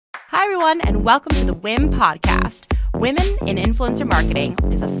Hi, everyone, and welcome to the WIM podcast. Women in Influencer Marketing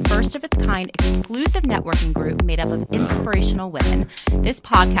is a first-of-its-kind exclusive networking group made up of inspirational women. This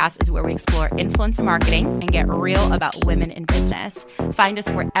podcast is where we explore influencer marketing and get real about women in business. Find us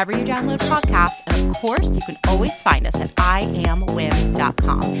wherever you download podcasts, and of course, you can always find us at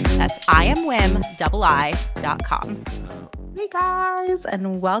iamwim.com. That's iamwim.com. Hey guys,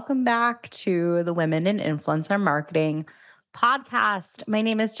 and welcome back to the Women in Influencer Marketing podcast. My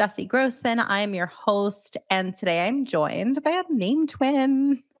name is Jessie Grossman. I am your host, and today I'm joined by a name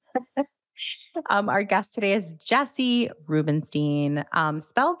twin. Our guest today is Jessie Rubenstein,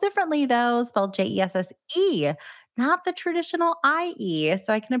 spelled differently though, spelled Jesse, not the traditional IE.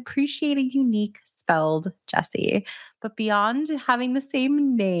 So I can appreciate a unique spelled Jessie. But beyond having the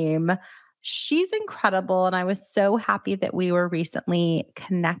same name, she's incredible. And I was so happy that we were recently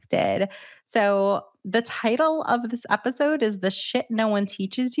connected. So the title of this episode is The Shit No One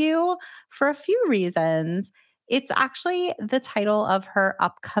Teaches You for a few reasons. It's actually the title of her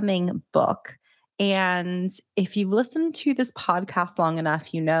upcoming book. And if you've listened to this podcast long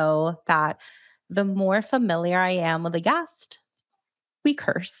enough, you know that the more familiar I am with a guest, we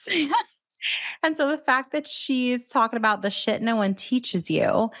curse. And so the fact that she's talking about the shit no one teaches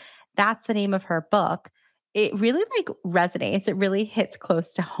you, that's the name of her book. It really resonates. It really hits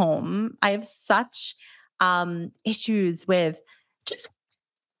close to home. I have such issues with just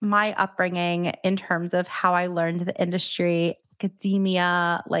my upbringing in terms of how I learned the industry,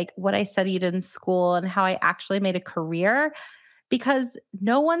 academia, like what I studied in school and how I actually made a career because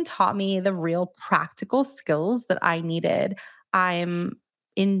no one taught me the real practical skills that I needed. Thankfully,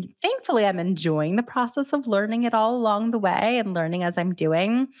 I'm enjoying the process of learning it all along the way and learning as I'm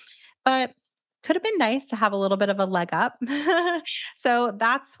doing. But could have been nice to have a little bit of a leg up. So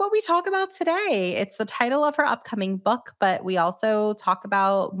that's what we talk about today. It's the title of her upcoming book, but we also talk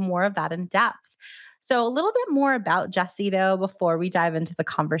about more of that in depth. So, a little bit more about Jessie, though, before we dive into the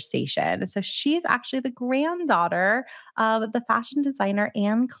conversation. So, she's actually the granddaughter of the fashion designer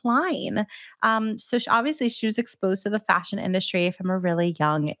Anne Klein. Obviously, she was exposed to the fashion industry from a really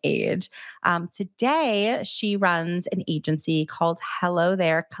young age. Today, she runs an agency called Hello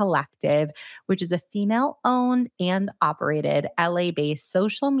There Collective, which is a female owned and operated LA based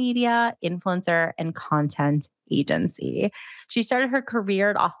social media, influencer, and content agency. She started her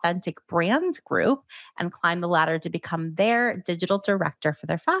career at Authentic Brands Group and climbed the ladder to become their digital director for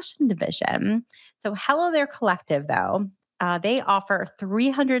their fashion division. So, Hello There Collective, though, they offer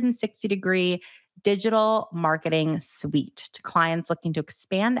 360-degree digital marketing suite to clients looking to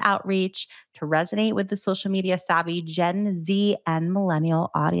expand outreach, to resonate with the social media savvy Gen Z and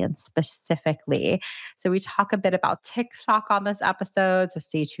millennial audience specifically. So we talk a bit about TikTok on this episode, so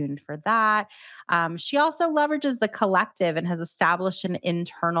stay tuned for that. She also leverages the collective and has established an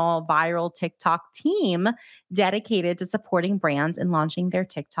internal viral TikTok team dedicated to supporting brands and launching their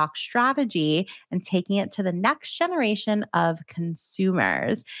TikTok strategy and taking it to the next generation of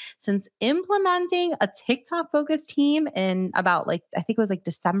consumers. Since implementing a TikTok focused team in about I think it was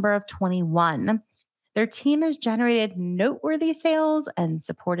December of 21, their team has generated noteworthy sales and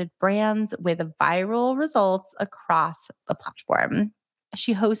supported brands with viral results across the platform.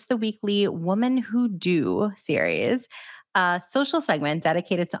 She hosts the weekly Woman Who Do series, a social segment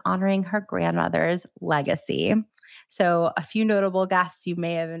dedicated to honoring her grandmother's legacy. So, a few notable guests you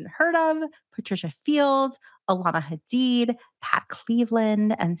may have heard of: Patricia Fields, Alana Hadid, Pat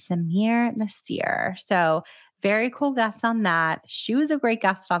Cleveland, and Samir Nasir. So, very cool guest on that. She was a great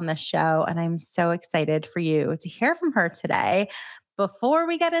guest on this show, and I'm so excited for you to hear from her today. Before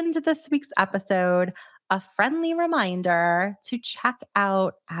we get into this week's episode, a friendly reminder to check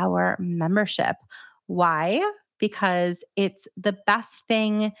out our membership. Why? Because it's the best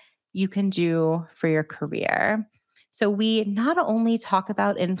thing you can do for your career. So we not only talk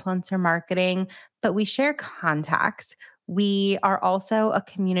about influencer marketing, but we share contacts. We are also a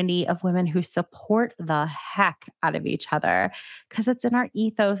community of women who support the heck out of each other because it's in our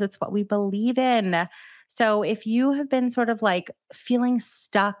ethos. It's what we believe in. So if you have been sort of feeling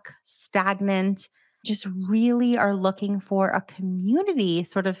stuck, stagnant, just really are looking for a community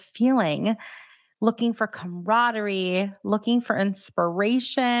sort of feeling, looking for camaraderie, looking for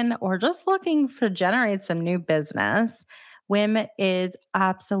inspiration, or just looking to generate some new business, WIM is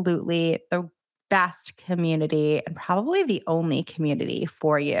absolutely the best community and probably the only community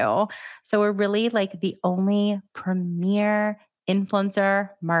for you. So we're really the only premier influencer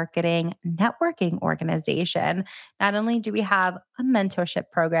marketing networking organization. Not only do we have a mentorship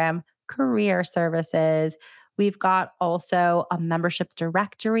program, career services, We've got also a membership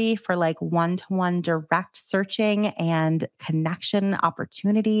directory for like one-to-one direct searching and connection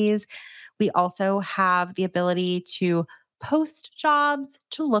opportunities. We also have the ability to post jobs,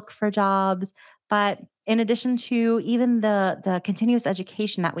 to look for jobs, but in addition to even the continuous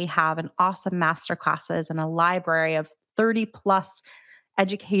education that we have and awesome master classes and a library of 30 plus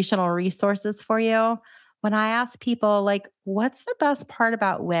educational resources for you. When I ask people like what's the best part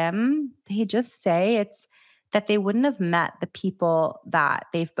about WIM, they just say it's that they wouldn't have met the people that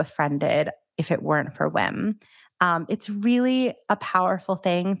they've befriended if it weren't for WIM. It's really a powerful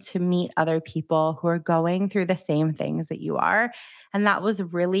thing to meet other people who are going through the same things that you are. And that was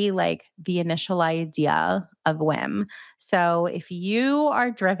really like the initial idea of WIM. So if you are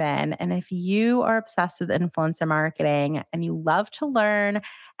driven and if you are obsessed with influencer marketing and you love to learn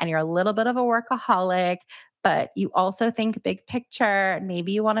and you're a little bit of a workaholic, but you also think big picture, and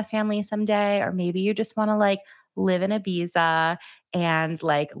maybe you want a family someday, or maybe you just want to like live in Ibiza and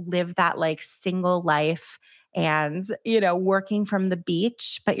like live that like single life and, working from the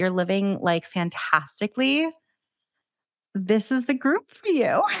beach, but you're living like fantastically, this is the group for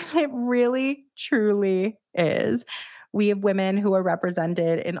you. It really, truly is. We have women who are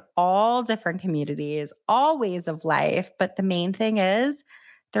represented in all different communities, all ways of life. But the main thing is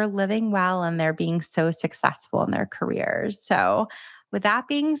they're living well and they're being so successful in their careers. So, with that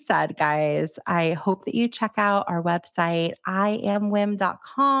being said, guys, I hope that you check out our website,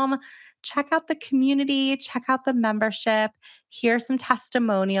 iamwim.com. Check out the community, check out the membership, hear some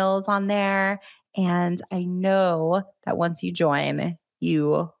testimonials on there. And I know that once you join,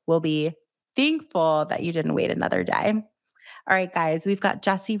 you will be thankful that you didn't wait another day. All right, guys, we've got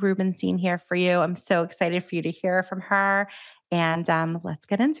Jessie Rubenstein here for you. I'm so excited for you to hear from her. And let's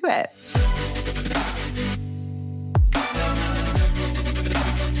get into it.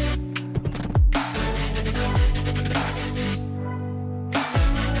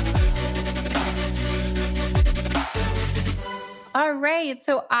 All right.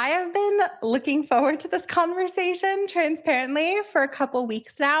 So I have been looking forward to this conversation transparently for a couple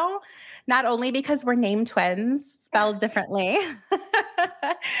weeks now, not only because we're named twins, spelled differently,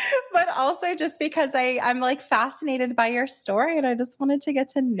 but also just because I'm like fascinated by your story and I just wanted to get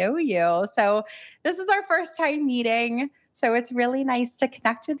to know you. So this is our first time meeting. So it's really nice to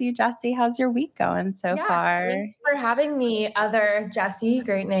connect with you, Jessie. How's your week going so far? Thanks for having me, other Jessie.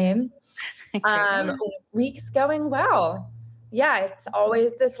 Great name. Week's going well. Yeah, it's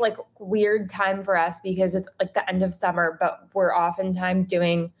always this like weird time for us because it's like the end of summer, but we're oftentimes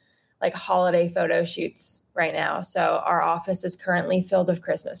doing like holiday photo shoots right now. So our office is currently filled with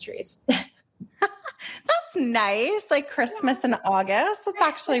Christmas trees. That's nice. Like Christmas in August. That's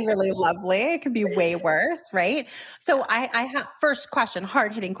actually really lovely. It could be way worse, right? So I have first question,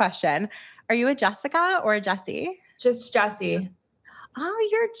 hard hitting question. Are you a Jessica or a Jessie? Just Jessie. Oh,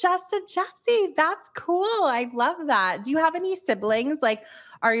 you're just a Jessie. That's cool. I love that. Do you have any siblings? Like,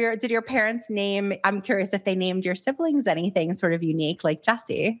 did your parents name? I'm curious if they named your siblings anything sort of unique, like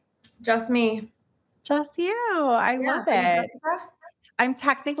Jessie. Just me. Just you. I love it. Jessica? I'm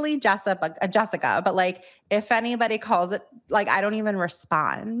technically Jessica, but like if anybody calls it, like I don't even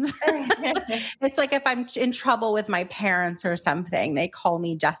respond. It's like if I'm in trouble with my parents or something, they call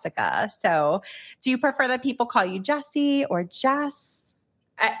me Jessica. So do you prefer that people call you Jessie or Jess?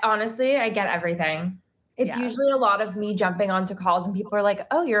 Honestly, I get everything. It's usually a lot of me jumping onto calls and people are like,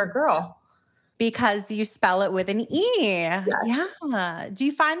 oh, you're a girl. Because you spell it with an E. Yes. Yeah. Do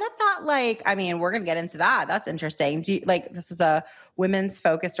you find that like, I mean, we're going to get into that. That's interesting. Do you like, this is a women's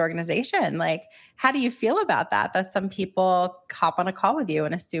focused organization. Like, how do you feel about that? That some people hop on a call with you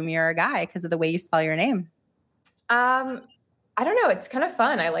and assume you're a guy because of the way you spell your name? I don't know. It's kind of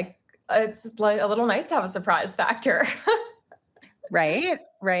fun. It's like a little nice to have a surprise factor. Right.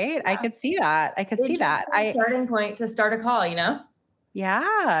 Yeah. I could see that. See that. Starting point to start a call,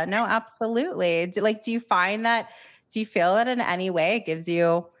 Yeah, no, absolutely. Do you feel that in any way it gives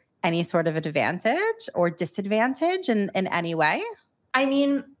you any sort of advantage or disadvantage in any way? I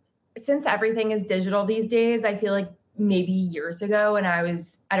mean, since everything is digital these days, I feel like maybe years ago when I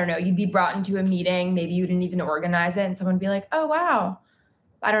don't know, you'd be brought into a meeting, maybe you didn't even organize it and someone would be like, oh, wow.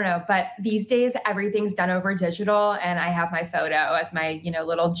 I don't know. But these days, everything's done over digital and I have my photo as my,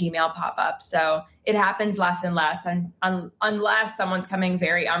 little Gmail pop-up. So it happens less and less unless someone's coming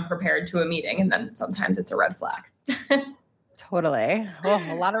very unprepared to a meeting. And then sometimes it's a red flag. Totally. Oh,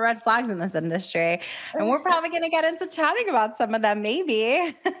 a lot of red flags in this industry. And we're probably going to get into chatting about some of them,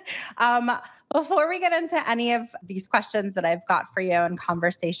 maybe. Before we get into any of these questions that I've got for you and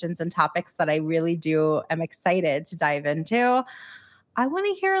conversations and topics that I really am excited to dive into, I want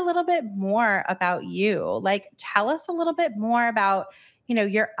to hear a little bit more about you. Like, tell us a little bit more about,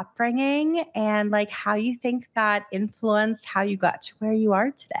 your upbringing and like how you think that influenced how you got to where you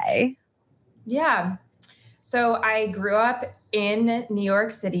are today. Yeah. So I grew up in New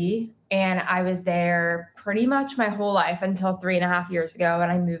York City and I was there pretty much my whole life until 3.5 years ago when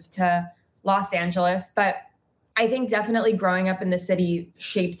I moved to Los Angeles. But I think definitely growing up in the city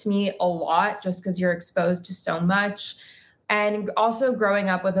shaped me a lot just because you're exposed to so much. And also growing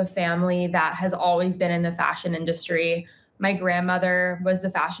up with a family that has always been in the fashion industry. My grandmother was the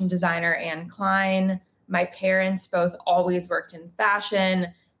fashion designer, Anne Klein. My parents both always worked in fashion.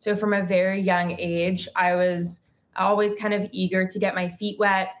 So from a very young age, I was always kind of eager to get my feet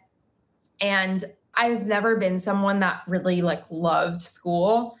wet. And I've never been someone that really like loved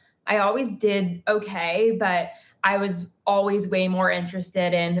school. I always did okay, but I was always way more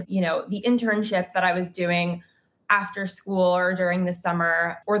interested in, the internship that I was doing after school or during the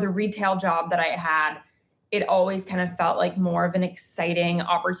summer or the retail job that I had. It always kind of felt like more of an exciting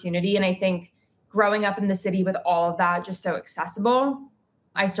opportunity. And I think growing up in the city with all of that just so accessible,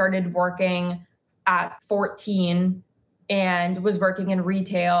 I started working at 14 and was working in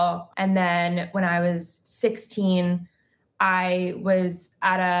retail. And then when I was 16, I was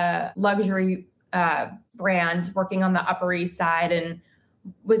at a luxury brand working on the Upper East Side and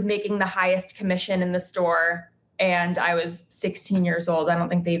was making the highest commission in the store. And I was 16 years old. I don't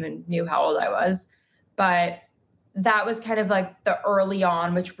think they even knew how old I was. But that was kind of like the early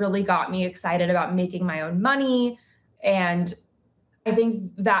on, which really got me excited about making my own money. And I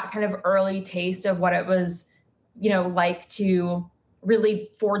think that kind of early taste of what it was, like to really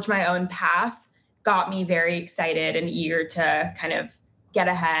forge my own path got me very excited and eager to kind of get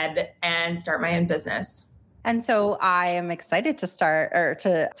ahead and start my own business. And so I am excited to start or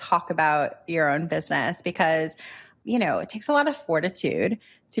to talk about your own business because, it takes a lot of fortitude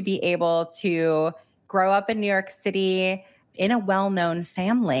to be able to grow up in New York City in a well-known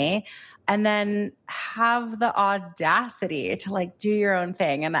family and then have the audacity to like do your own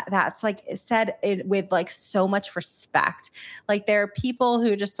thing. And that's like said it with like so much respect. Like there are people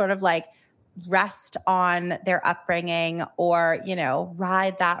who just sort of like rest on their upbringing or,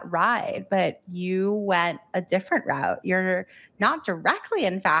 ride that ride. But you went a different route. You're not directly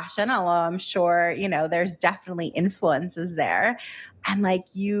in fashion, although I'm sure, there's definitely influences there. And like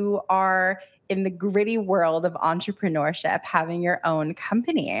you are in the gritty world of entrepreneurship, having your own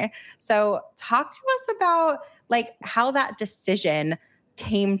company. So talk to us about like how that decision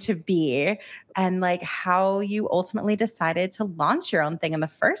came to be and like how you ultimately decided to launch your own thing in the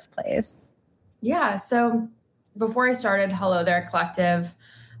first place. Yeah. So before I started Hello There Collective,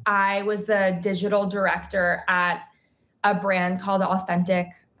 I was the digital director at a brand called Authentic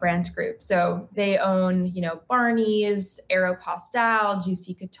Brands Group. So they own, Barney's, Aeropostale,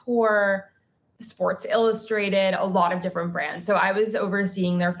 Juicy Couture, Sports Illustrated, a lot of different brands. So I was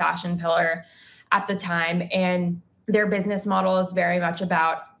overseeing their fashion pillar at the time. And their business model is very much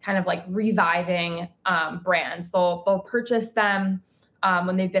about kind of like reviving brands. They'll purchase them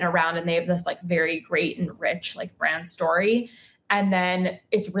when they've been around and they have this like very great and rich like brand story. And then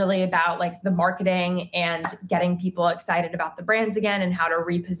it's really about like the marketing and getting people excited about the brands again and how to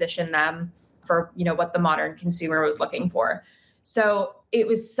reposition them for, what the modern consumer was looking for. So it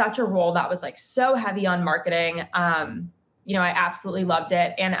was such a role that was like so heavy on marketing. I absolutely loved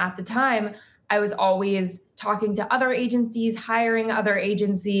it. And at the time, I was always talking to other agencies, hiring other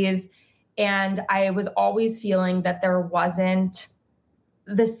agencies. And I was always feeling that there wasn't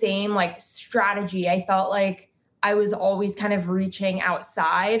the same like strategy. I felt like I was always kind of reaching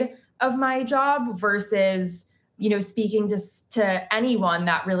outside of my job versus, speaking to anyone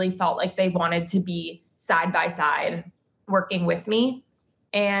that really felt like they wanted to be side by side working with me.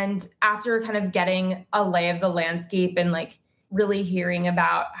 And after kind of getting a lay of the landscape and like really hearing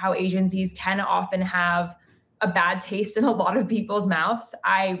about how agencies can often have a bad taste in a lot of people's mouths,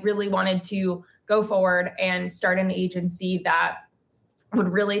 I really wanted to go forward and start an agency that would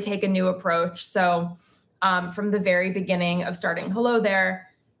really take a new approach. So from the very beginning of starting Hello There,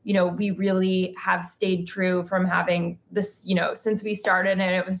 we really have stayed true from having this, since we started and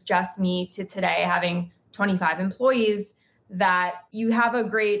it was just me to today having 25 employees, that you have a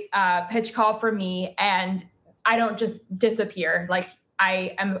great pitch call for me and I don't just disappear. Like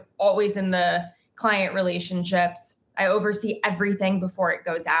I am always in the client relationships. I oversee everything before it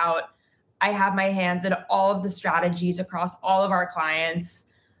goes out. I have my hands in all of the strategies across all of our clients.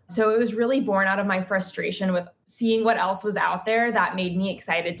 So it was really born out of my frustration with seeing what else was out there that made me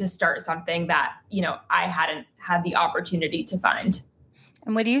excited to start something that, I hadn't had the opportunity to find.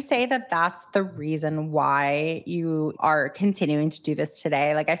 And would you say that that's the reason why you are continuing to do this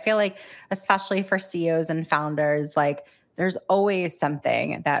today? Like, I feel like, especially for CEOs and founders, like, there's always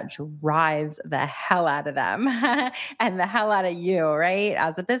something that drives the hell out of them and the hell out of you, right?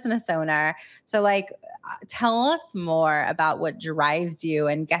 As a business owner. So, like, tell us more about what drives you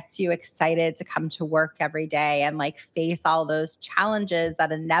and gets you excited to come to work every day and like face all those challenges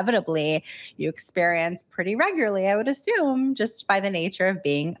that inevitably you experience pretty regularly, I would assume, just by the nature of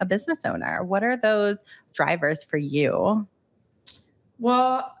being a business owner. What are those drivers for you?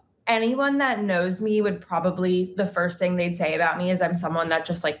 Well, anyone that knows me would probably, the first thing they'd say about me is I'm someone that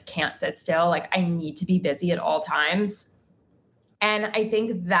just like can't sit still. Like I need to be busy at all times. And I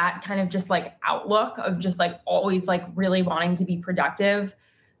think that kind of just like outlook of just like always like really wanting to be productive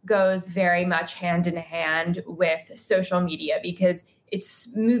goes very much hand in hand with social media because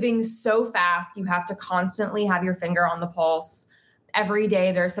it's moving so fast. You have to constantly have your finger on the pulse. Every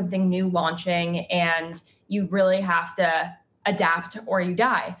day there's something new launching and you really have to adapt or you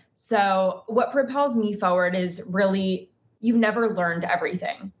die. So what propels me forward is really, you've never learned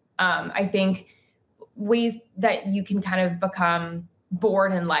everything. I think ways that you can kind of become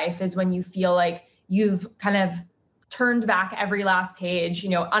bored in life is when you feel like you've kind of turned back every last page,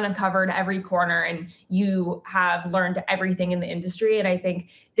 uncovered every corner and you have learned everything in the industry. And I think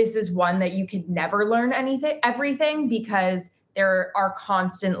this is one that you could never learn everything because there are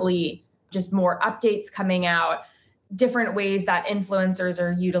constantly just more updates coming out, different ways that influencers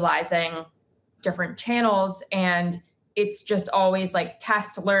are utilizing different channels. And it's just always like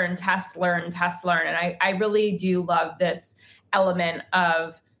test, learn, test, learn, test, learn. And I really do love this element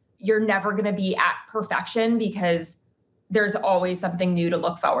of you're never going to be at perfection because there's always something new to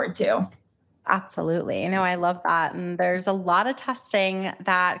look forward to. Absolutely. I love that. And there's a lot of testing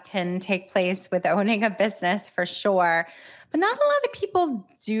that can take place with owning a business for sure. But not a lot of people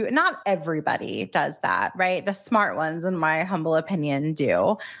do, not everybody does that, right? The smart ones, in my humble opinion,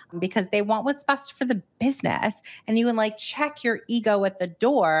 do because they want what's best for the business. And you can like check your ego at the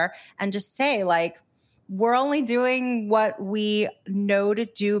door and just say, like, we're only doing what we know to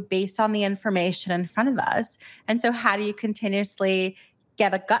do based on the information in front of us. And so, how do you continuously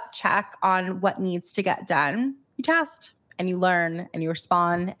get a gut check on what needs to get done? You test and you learn and you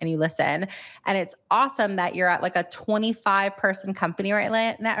respond and you listen. And it's awesome that you're at like a 25-person company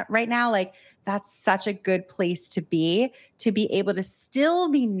right now. Like that's such a good place to be able to still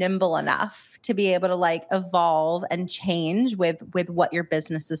be nimble enough to be able to like evolve and change with what your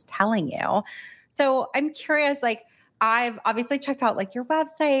business is telling you. So I'm curious, like I've obviously checked out like your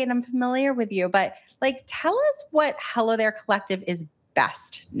website and I'm familiar with you, but like tell us what Hello There Collective is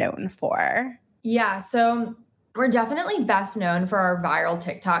best known for. Yeah, so we're definitely best known for our viral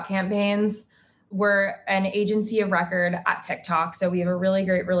TikTok campaigns. We're an agency of record at TikTok, so we have a really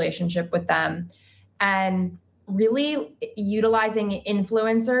great relationship with them. And really utilizing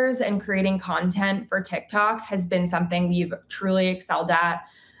influencers and creating content for TikTok has been something we've truly excelled at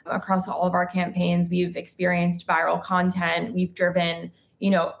across all of our campaigns. We've experienced viral content. We've driven,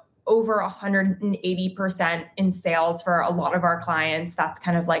 over 180% in sales for a lot of our clients. That's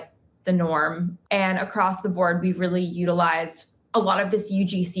kind of like the norm. And across the board, we've really utilized a lot of this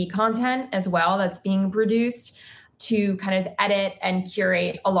UGC content as well that's being produced to kind of edit and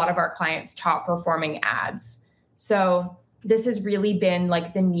curate a lot of our clients' top performing ads. So this has really been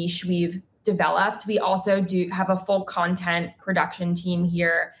like the niche we've developed. We also do have a full content production team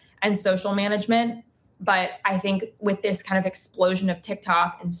here and social management. But I think with this kind of explosion of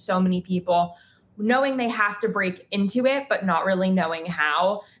TikTok and so many people knowing they have to break into it, but not really knowing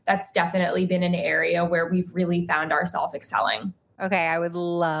how, that's definitely been an area where we've really found ourselves excelling. Okay, I would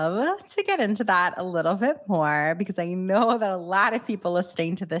love to get into that a little bit more because I know that a lot of people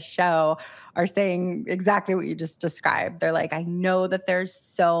listening to this show are saying exactly what you just described. They're like, I know that there's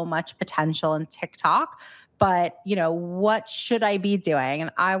so much potential in TikTok, but what should I be doing? And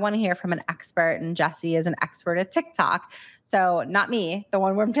I want to hear from an expert, and Jessie is an expert at TikTok. So not me, the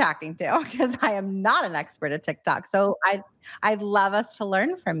one we're talking to, because I am not an expert at TikTok. So I'd love us to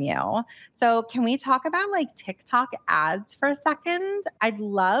learn from you. So can we talk about like TikTok ads for a second? I'd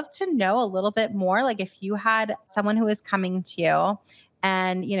love to know a little bit more. Like if you had someone who was coming to you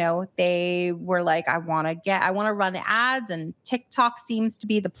and, they were like, I want to run ads and TikTok seems to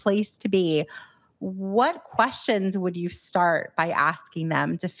be the place to be. What questions would you start by asking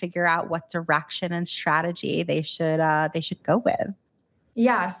them to figure out what direction and strategy they should go with?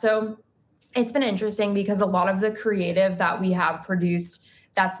 Yeah, so it's been interesting because a lot of the creative that we have produced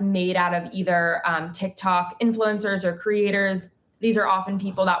that's made out of either TikTok influencers or creators, these are often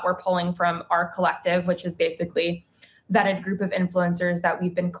people that we're pulling from our collective, which is basically vetted group of influencers that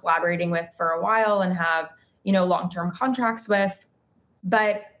we've been collaborating with for a while and have, long-term contracts with.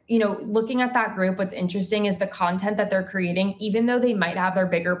 But, looking at that group, what's interesting is the content that they're creating, even though they might have their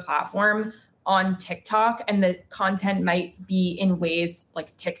bigger platform on TikTok and the content might be in ways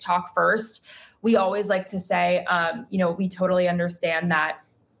like TikTok first. We always like to say, we totally understand that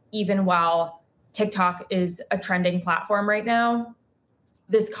even while TikTok is a trending platform right now,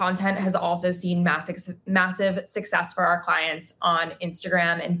 this content has also seen massive success for our clients on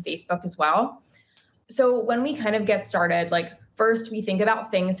Instagram and Facebook as well. So when we kind of get started, like first we think about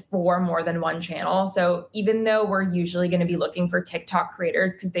things for more than one channel. So even though we're usually going to be looking for TikTok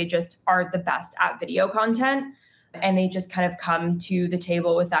creators because they just are the best at video content and they just kind of come to the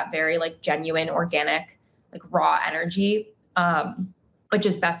table with that very like genuine, organic, like raw energy, which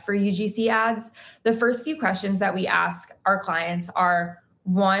is best for UGC ads. The first few questions that we ask our clients are,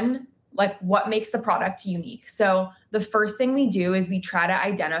 one, like what makes the product unique? So the first thing we do is we try to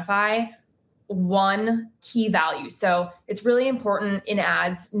identify one key value. So it's really important in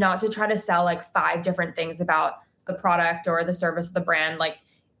ads not to try to sell like 5 different things about the product or the service of the brand. Like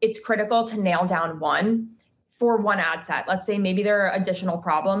it's critical to nail down one for one ad set. Let's say maybe there are additional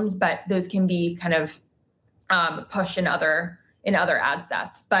problems, but those can be kind of pushed in other ad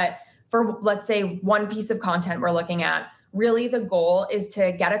sets. But for, let's say, one piece of content we're looking at, really the goal is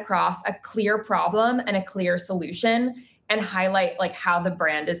to get across a clear problem and a clear solution and highlight like how the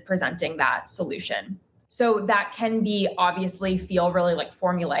brand is presenting that solution. So that can be obviously feel really like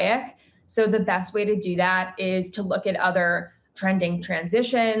formulaic. So the best way to do that is to look at other trending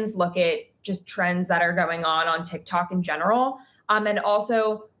transitions, look at just trends that are going on TikTok in general. And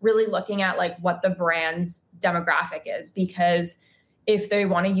also really looking at like what the brand's demographic is, because if they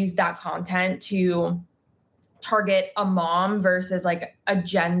want to use that content to target a mom versus like a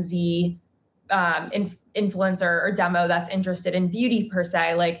Gen Z influencer or demo that's interested in beauty per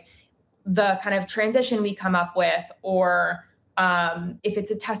se, like the kind of transition we come up with, or if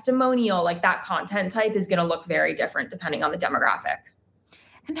it's a testimonial, like that content type is going to look very different depending on the demographic.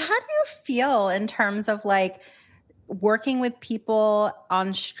 And how do you feel in terms of like working with people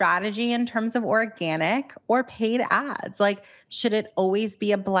on strategy in terms of organic or paid ads? Like, should it always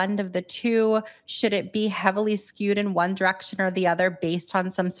be a blend of the two? Should it be heavily skewed in one direction or the other based on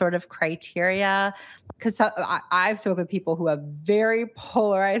some sort of criteria? Because I've spoken with people who have very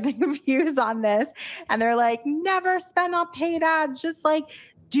polarizing views on this, and they're like, never spend on paid ads, just like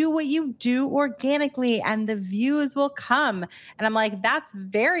do what you do organically and the views will come. And I'm like, that's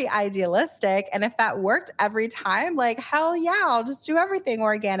very idealistic. And if that worked every time, like, hell yeah, I'll just do everything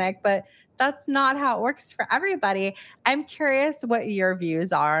organic. But that's not how it works for everybody. I'm curious what your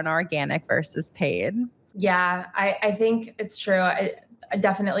views are on organic versus paid. Yeah, I think it's true. I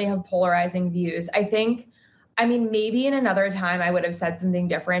definitely have polarizing views. I mean, maybe in another time I would have said something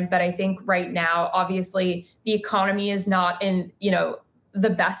different, but I think right now, obviously, the economy is not in, the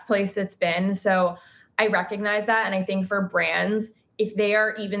best place it's been. So I recognize that. And I think for brands, if they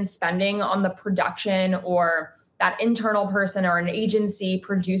are even spending on the production or that internal person or an agency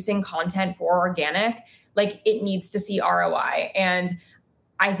producing content for organic, like it needs to see ROI. And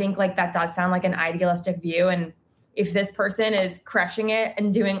I think like that does sound like an idealistic view. And if this person is crushing it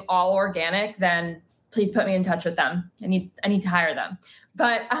and doing all organic, then please put me in touch with them. I need to hire them.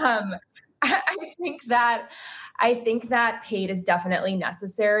 But I think that paid is definitely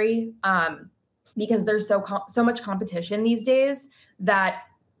necessary because there's so much competition these days that,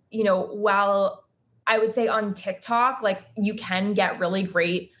 while I would say on TikTok, like you can get really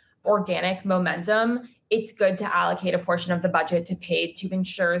great organic momentum, it's good to allocate a portion of the budget to paid to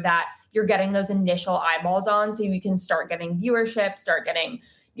ensure that you're getting those initial eyeballs on so you can start getting viewership, start getting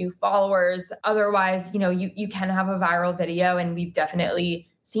new followers. Otherwise, you can have a viral video, and we've definitely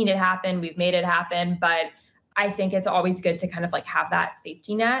seen it happen. We've made it happen, but I think it's always good to kind of like have that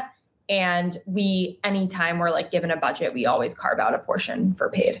safety net. And anytime we're like given a budget, we always carve out a portion for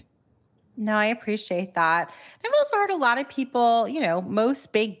paid. No, I appreciate that. I've also heard a lot of people,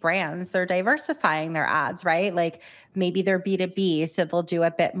 most big brands, they're diversifying their ads, right? Like maybe they're B2B, so they'll do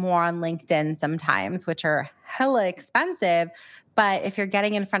a bit more on LinkedIn sometimes, which are hella expensive. But if you're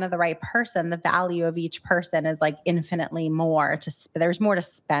getting in front of the right person, the value of each person is like infinitely more. There's more to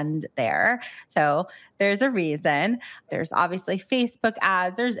spend there. So there's a reason. There's obviously Facebook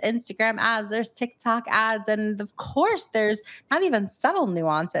ads, there's Instagram ads, there's TikTok ads. And of course, there's not even subtle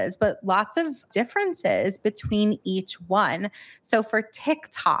nuances, but lots of differences between each one. So for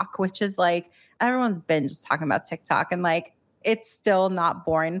TikTok, which is like, everyone's been just talking about TikTok, and like, it's still not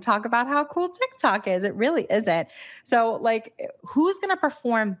boring to talk about how cool TikTok is. It really isn't. So, like, who's going to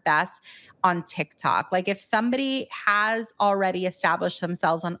perform best on TikTok? Like, if somebody has already established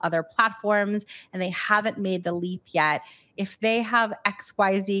themselves on other platforms and they haven't made the leap yet, if they have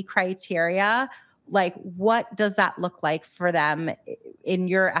XYZ criteria, like, what does that look like for them in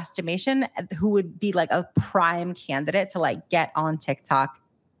your estimation? Who would be like a prime candidate to like get on TikTok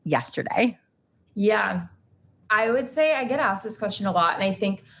yesterday? Yeah. I would say I get asked this question a lot. And I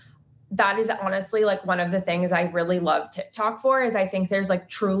think that is honestly like one of the things I really love TikTok for is I think there's like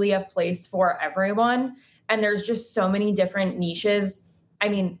truly a place for everyone. And there's just so many different niches. I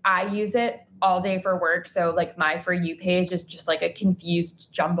mean, I use it all day for work. So like my For You page is just like a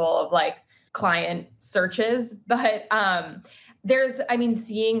confused jumble of like client searches. But I mean,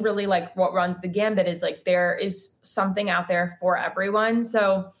 seeing really like what runs the gambit is like there is something out there for everyone.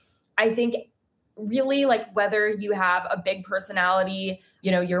 So I think really like whether you have a big personality,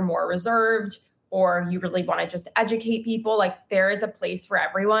 you're more reserved or you really want to just educate people, like there is a place for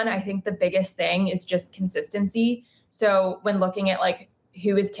everyone. I think the biggest thing is just consistency. So when looking at like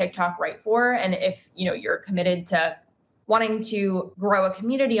who is TikTok right for, and if, you're committed to wanting to grow a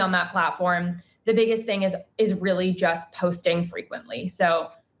community on that platform, the biggest thing is really just posting frequently. So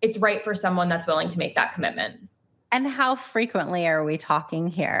it's right for someone that's willing to make that commitment. And how frequently are we talking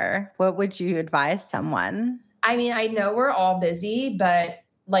here? What would you advise someone? I mean, I know we're all busy, but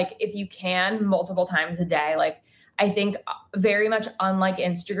like if you can multiple times a day, like I think very much unlike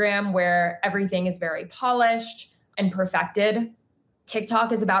Instagram where everything is very polished and perfected,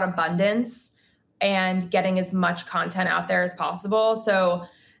 TikTok is about abundance and getting as much content out there as possible. So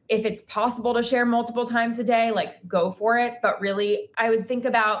if it's possible to share multiple times a day, like go for it. But really, I would think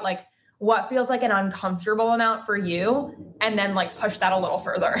about like what feels like an uncomfortable amount for you and then like push that a little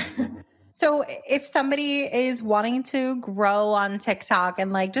further. So if somebody is wanting to grow on TikTok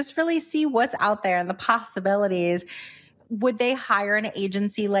and like just really see what's out there and the possibilities, would they hire an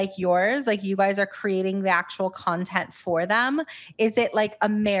agency like yours? Like you guys are creating the actual content for them? Is it like a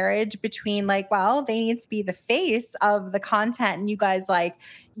marriage between like, well, they need to be the face of the content and you guys like,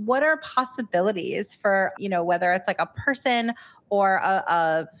 what are possibilities for, whether it's like a person or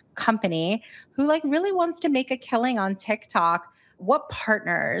a company who like really wants to make a killing on TikTok? What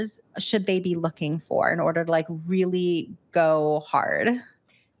partners should they be looking for in order to like really go hard?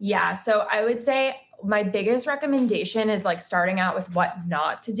 Yeah. So I would say my biggest recommendation is like starting out with what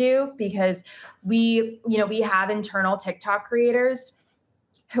not to do because we have internal TikTok creators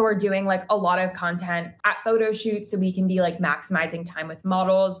who are doing like a lot of content at photo shoots so we can be like maximizing time with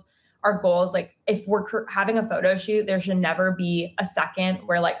models. Our goal is like if we're having a photo shoot, there should never be a second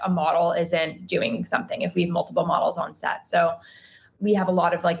where like a model isn't doing something if we have multiple models on set. So we have a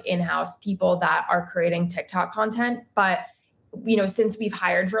lot of like in-house people that are creating TikTok content, but since we've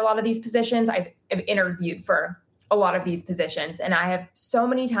hired for a lot of these positions, I've interviewed for a lot of these positions. And I have so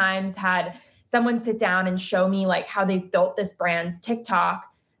many times had someone sit down and show me like how they've built this brand's TikTok.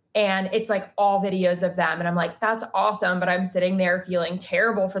 And it's like all videos of them. And I'm like, that's awesome. But I'm sitting there feeling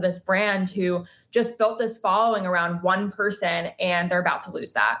terrible for this brand who just built this following around one person and they're about to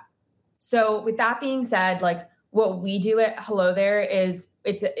lose that. So with that being said, like what we do at Hello There is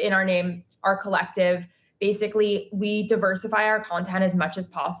it's in our name, our collective. Basically, we diversify our content as much as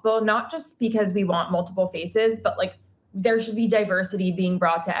possible, not just because we want multiple faces, but like there should be diversity being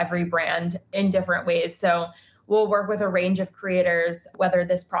brought to every brand in different ways. So we'll work with a range of creators, whether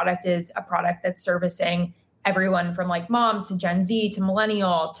this product is a product that's servicing everyone from like moms to Gen Z to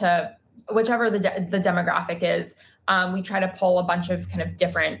millennial to whichever the demographic is. We try to pull a bunch of kind of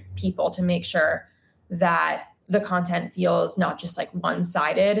different people to make sure that the content feels not just like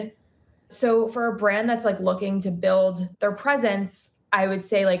one-sided. So for a brand that's like looking to build their presence, I would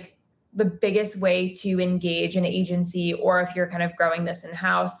say like the biggest way to engage an agency, or if you're kind of growing this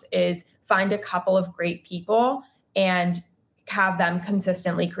in-house, is find a couple of great people and have them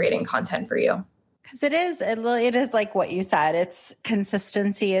consistently creating content for you. Because it is like what you said. It's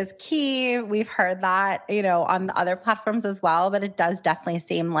consistency is key. We've heard that, on the other platforms as well, but it does definitely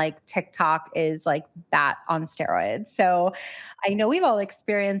seem like TikTok is like that on steroids. So I know we've all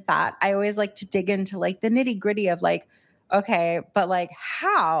experienced that. I always like to dig into like the nitty gritty of like, okay, but like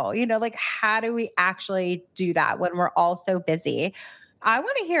how, like how do we actually do that when we're all so busy? I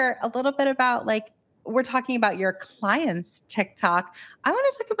want to hear a little bit about like, we're talking about your clients' TikTok. I want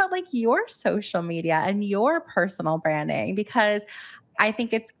to talk about like your social media and your personal branding, because I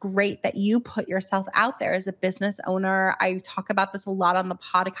think it's great that you put yourself out there as a business owner. I talk about this a lot on the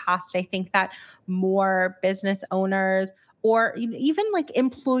podcast. I think that more business owners or even like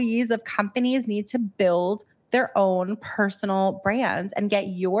employees of companies need to build their own personal brands and get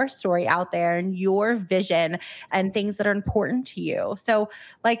your story out there and your vision and things that are important to you. So,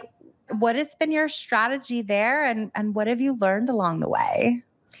 like, what has been your strategy there, and what have you learned along the way?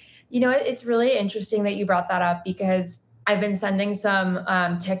 It's really interesting that you brought that up because I've been sending some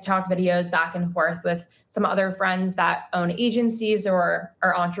TikTok videos back and forth with some other friends that own agencies or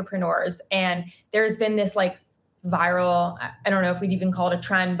are entrepreneurs. And there's been this like viral, I don't know if we'd even call it a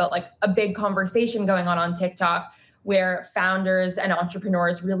trend, but like a big conversation going on TikTok where founders and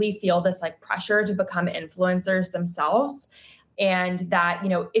entrepreneurs really feel this like pressure to become influencers themselves. And that,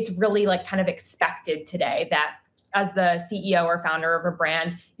 it's really like kind of expected today that as the CEO or founder of a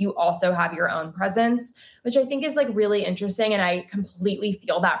brand, you also have your own presence, which I think is like really interesting. And I completely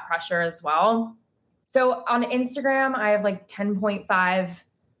feel that pressure as well. So on Instagram, I have like 10.5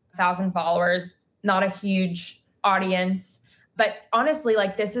 thousand followers, not a huge audience. But honestly,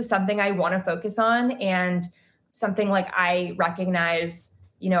 like this is something I want to focus on and something like I recognize,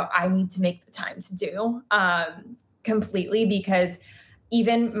 I need to make the time to do completely because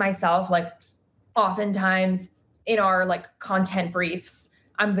even myself, like oftentimes in our like content briefs,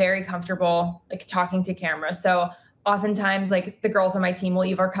 I'm very comfortable like talking to camera. So oftentimes like the girls on my team will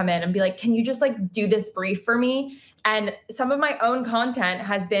either come in and be like, can you just like do this brief for me? And some of my own content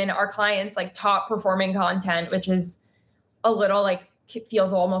has been our clients like top performing content, which is a little like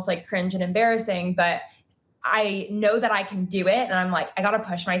feels almost like cringe and embarrassing, but I know that I can do it. And I'm like, I got to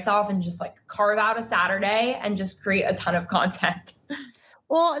push myself and just like carve out a Saturday and just create a ton of content.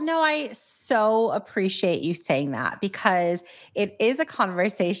 Well, no, I so appreciate you saying that because it is a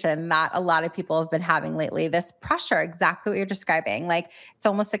conversation that a lot of people have been having lately. This pressure, exactly what you're describing. Like it's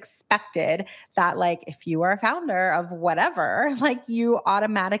almost expected that like if you are a founder of whatever, like you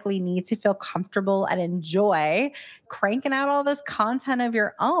automatically need to feel comfortable and enjoy cranking out all this content of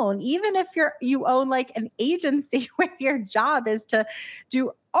your own, even if you own like an agency where your job is to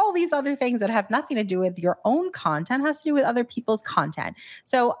do all these other things that have nothing to do with your own content, has to do with other people's content.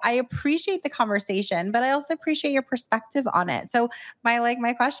 So I appreciate the conversation, but I also appreciate your perspective on it. So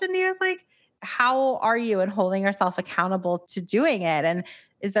my question to you is like, how are you in holding yourself accountable to doing it? And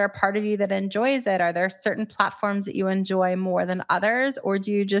is there a part of you that enjoys it? Are there certain platforms that you enjoy more than others? Or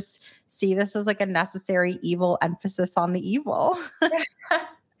do you just see this as like a necessary evil emphasis on the evil?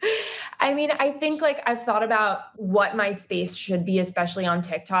 I mean, I think like I've thought about what my space should be, especially on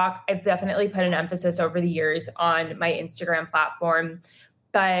TikTok. I've definitely put an emphasis over the years on my Instagram platform.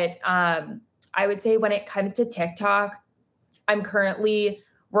 But I would say when it comes to TikTok, I'm currently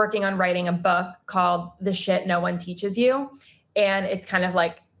working on writing a book called The Shit No One Teaches You. And it's kind of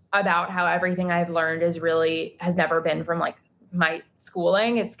like about how everything I've learned has never been from like my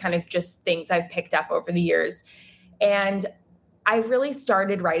schooling. It's kind of just things I've picked up over the years. And I've really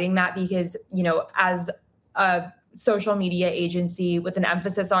started writing that because, as a social media agency with an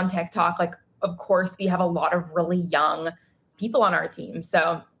emphasis on TikTok, like, of course, we have a lot of really young people on our team.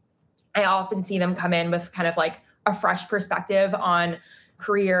 So I often see them come in with kind of like a fresh perspective on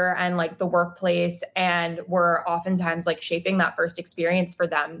career and like the workplace. And we're oftentimes like shaping that first experience for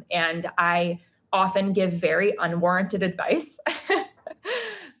them. And I often give very unwarranted advice.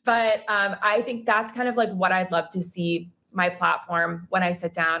 But I think that's kind of like what I'd love to see my platform when I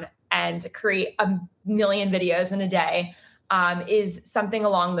sit down and create a million videos in a day is something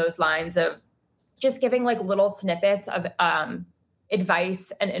along those lines of just giving like little snippets of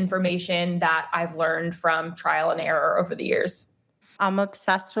advice and information that I've learned from trial and error over the years. I'm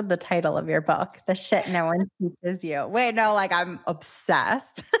obsessed with the title of your book, The Shit No One Teaches You. Wait, no, like I'm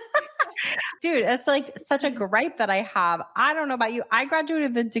obsessed. Dude, it's like such a gripe that I have. I don't know about you. I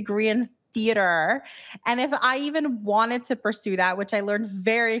graduated with a degree in theater. And if I even wanted to pursue that, which I learned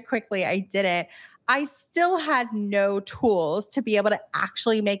very quickly, I didn't. I still had no tools to be able to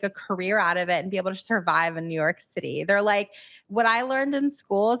actually make a career out of it and be able to survive in New York City. They're like, what I learned in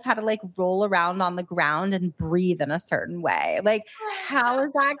school is how to like roll around on the ground and breathe in a certain way. Like, how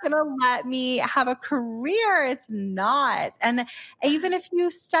is that going to let me have a career? It's not. And even if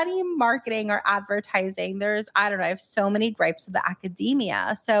you study marketing or advertising, I don't know, I have so many gripes with the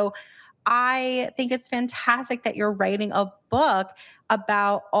academia. So I think it's fantastic that you're writing a book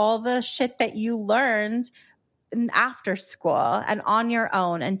about all the shit that you learned after school and on your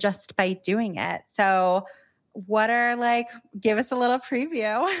own and just by doing it. So give us a little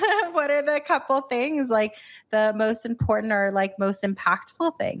preview. What are the couple things like the most important or like most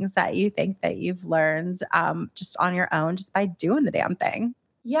impactful things that you think that you've learned just on your own, just by doing the damn thing?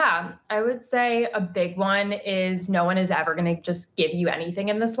 Yeah, I would say a big one is no one is ever going to just give you anything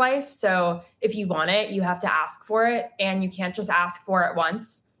in this life. So if you want it, you have to ask for it, and you can't just ask for it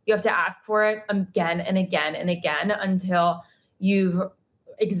once. You You have to ask for it again and again and again until you've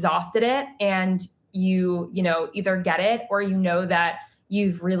exhausted it and you know, either get it or you know that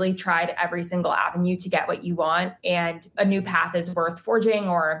you've really tried every single avenue to get what you want and a new path is worth forging,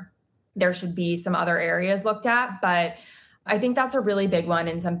 or there should be some other areas looked at. But I think that's a really big one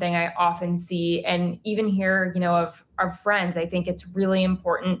and something I often see and even hear, you know, of our friends. I think it's really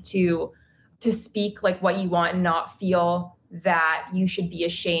important to speak like what you want and not feel that you should be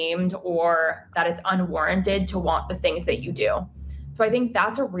ashamed or that it's unwarranted to want the things that you do. So I think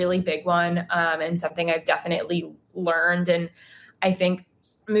that's a really big one, and something I've definitely learned. And I think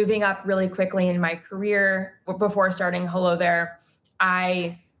moving up really quickly in my career before starting Hello There,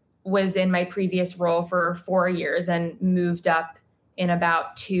 I was in my previous role for 4 years and moved up in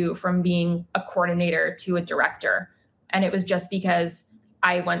about 2 from being a coordinator to a director. And it was just because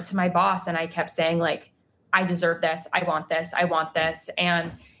I went to my boss and I kept saying like, I deserve this. I want this. I want this. And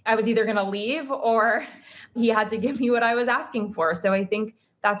I was either going to leave or he had to give me what I was asking for. So I think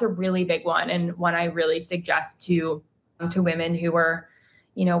that's a really big one and one I really suggest to women who are,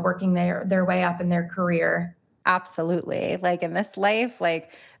 you know, working their way up in their career. Absolutely. Like in this life,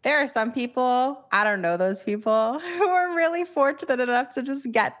 like there are some people, I don't know those people, who are really fortunate enough to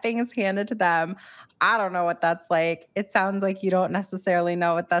just get things handed to them. I don't know what that's like. It sounds like you don't necessarily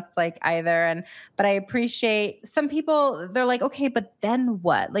know what that's like either. But I appreciate some people, they're like, okay, but then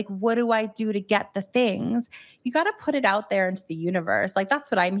what? Like, what do I do to get the things? You got to put it out there into the universe. Like,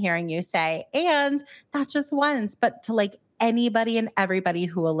 that's what I'm hearing you say. And not just once, but to like anybody and everybody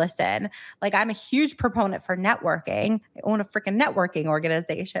who will listen. Like I'm a huge proponent for networking. I own a freaking networking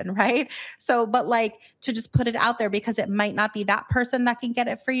organization, right? So, but like to just put it out there because it might not be that person that can get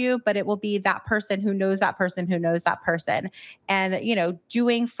it for you, but it will be that person who knows that person who knows that person. And, you know,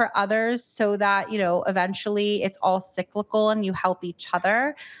 doing for others so that, you know, eventually it's all cyclical and you help each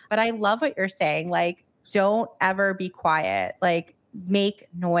other. But I love what you're saying. Like, don't ever be quiet. Like, make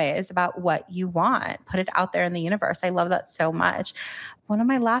noise about what you want. Put it out there in the universe. I love that so much. One of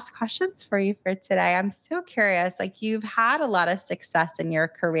my last questions for you for today. I'm so curious. Like you've had a lot of success in your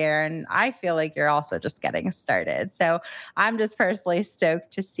career and I feel like you're also just getting started. So I'm just personally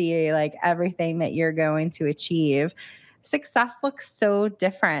stoked to see like everything that you're going to achieve. Success looks so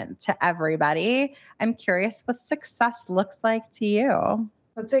different to everybody. I'm curious what success looks like to you.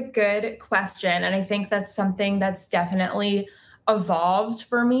 That's a good question. And I think that's something that's definitely evolved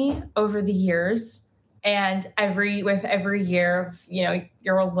for me over the years. And with every year, you know,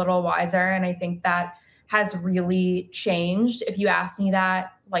 you're a little wiser. And I think that has really changed. If you asked me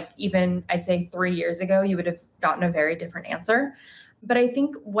that, like even I'd say 3 years ago, you would have gotten a very different answer. But I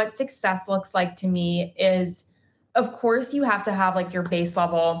think what success looks like to me is, of course, you have to have like your base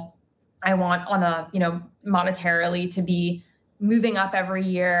level. I want on a, you know, monetarily to be moving up every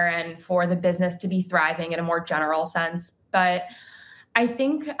year and for the business to be thriving in a more general sense. But I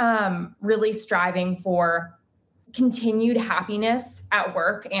think really striving for continued happiness at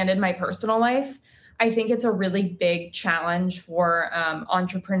work and in my personal life. I think it's a really big challenge for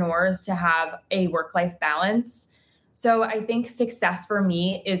entrepreneurs to have a work-life balance. So I think success for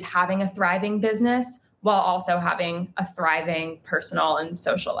me is having a thriving business while also having a thriving personal and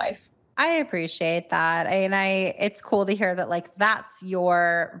social life. I appreciate that. It's cool to hear that like that's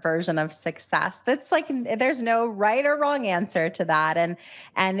your version of success. That's like there's no right or wrong answer to that.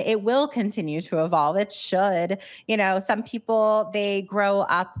 And it will continue to evolve. It should. You know, some people they grow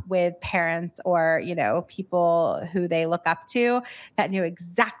up with parents or, you know, people who they look up to that knew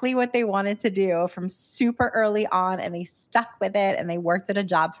exactly what they wanted to do from super early on and they stuck with it and they worked at a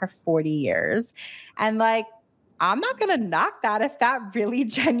job for 40 years. And like I'm not going to knock that if that really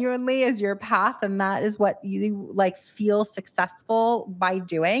genuinely is your path and that is what you like feel successful by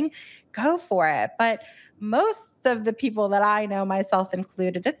doing, go for it. But most of the people that I know, myself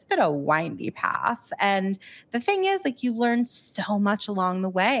included, it's been a windy path. And the thing is, like, you learn so much along the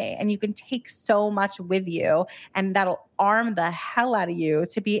way and you can take so much with you and that'll arm the hell out of you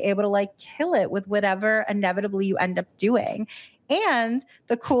to be able to like kill it with whatever inevitably you end up doing. And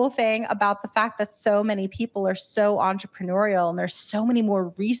the cool thing about the fact that so many people are so entrepreneurial and there's so many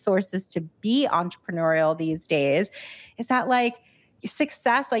more resources to be entrepreneurial these days is that like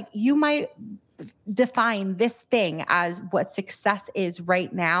success, like you might define this thing as what success is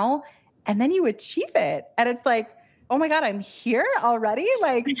right now, and then you achieve it. And it's like, oh my God, I'm here already?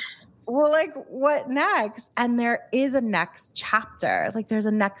 Like, well, like what next? And there is a next chapter. Like there's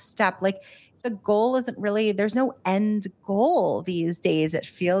a next step. Like the goal isn't really, there's no end goal these days. It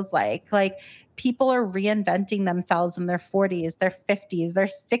feels like people are reinventing themselves in their 40s, their 50s, their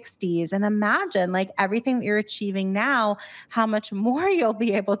 60s. And imagine like everything that you're achieving now, how much more you'll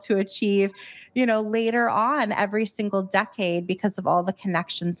be able to achieve, later on every single decade because of all the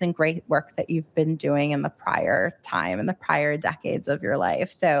connections and great work that you've been doing in the prior time, in the prior decades of your life.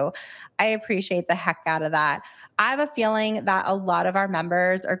 So I appreciate the heck out of that. I have a feeling that a lot of our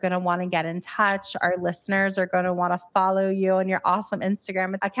members are going to want to get in touch. Our listeners are going to want to follow you on your awesome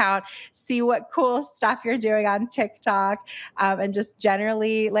Instagram account, see what cool stuff you're doing on TikTok, and just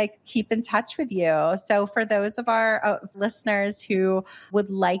generally like keep in touch with you. So for those of our listeners who would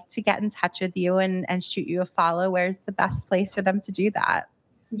like to get in touch with you and shoot you a follow, where's the best place for them to do that?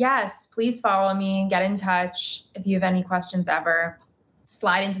 Yes, please follow me, get in touch. If you have any questions ever,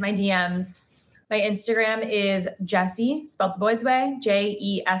 slide into my DMs. My Instagram is Jessie, spelled the boys' way,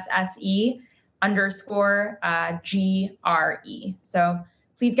 JESSE_GRE. So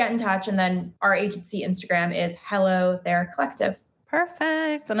please get in touch. And then our agency Instagram is Hello There Collective.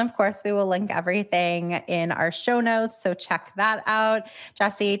 Perfect. And of course, we will link everything in our show notes. So check that out.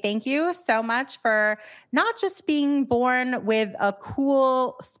 Jessie, thank you so much for not just being born with a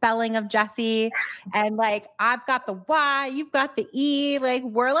cool spelling of Jessie and like, I've got the Y, you've got the E, like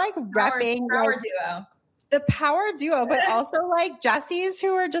we're like repping power duo. The power duo, but also like Jessies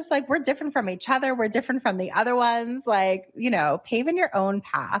who are just like, we're different from each other. We're different from the other ones, like, paving your own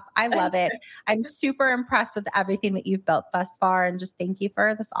path. I love it. I'm super impressed with everything that you've built thus far. And just thank you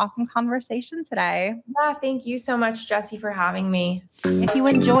for this awesome conversation today. Yeah, thank you so much, Jessie, for having me. If you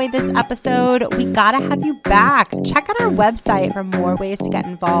enjoyed this episode, we gotta have you back. Check out our website for more ways to get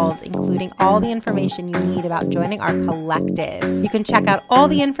involved, including all the information you need about joining our collective. You can check out all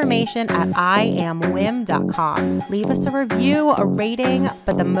the information at iamwim.com. Leave us a review, a rating,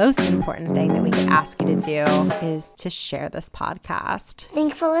 but the most important thing that we can ask you to do is to share this podcast.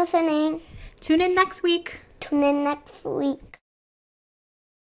 Thanks for listening. Tune in next week.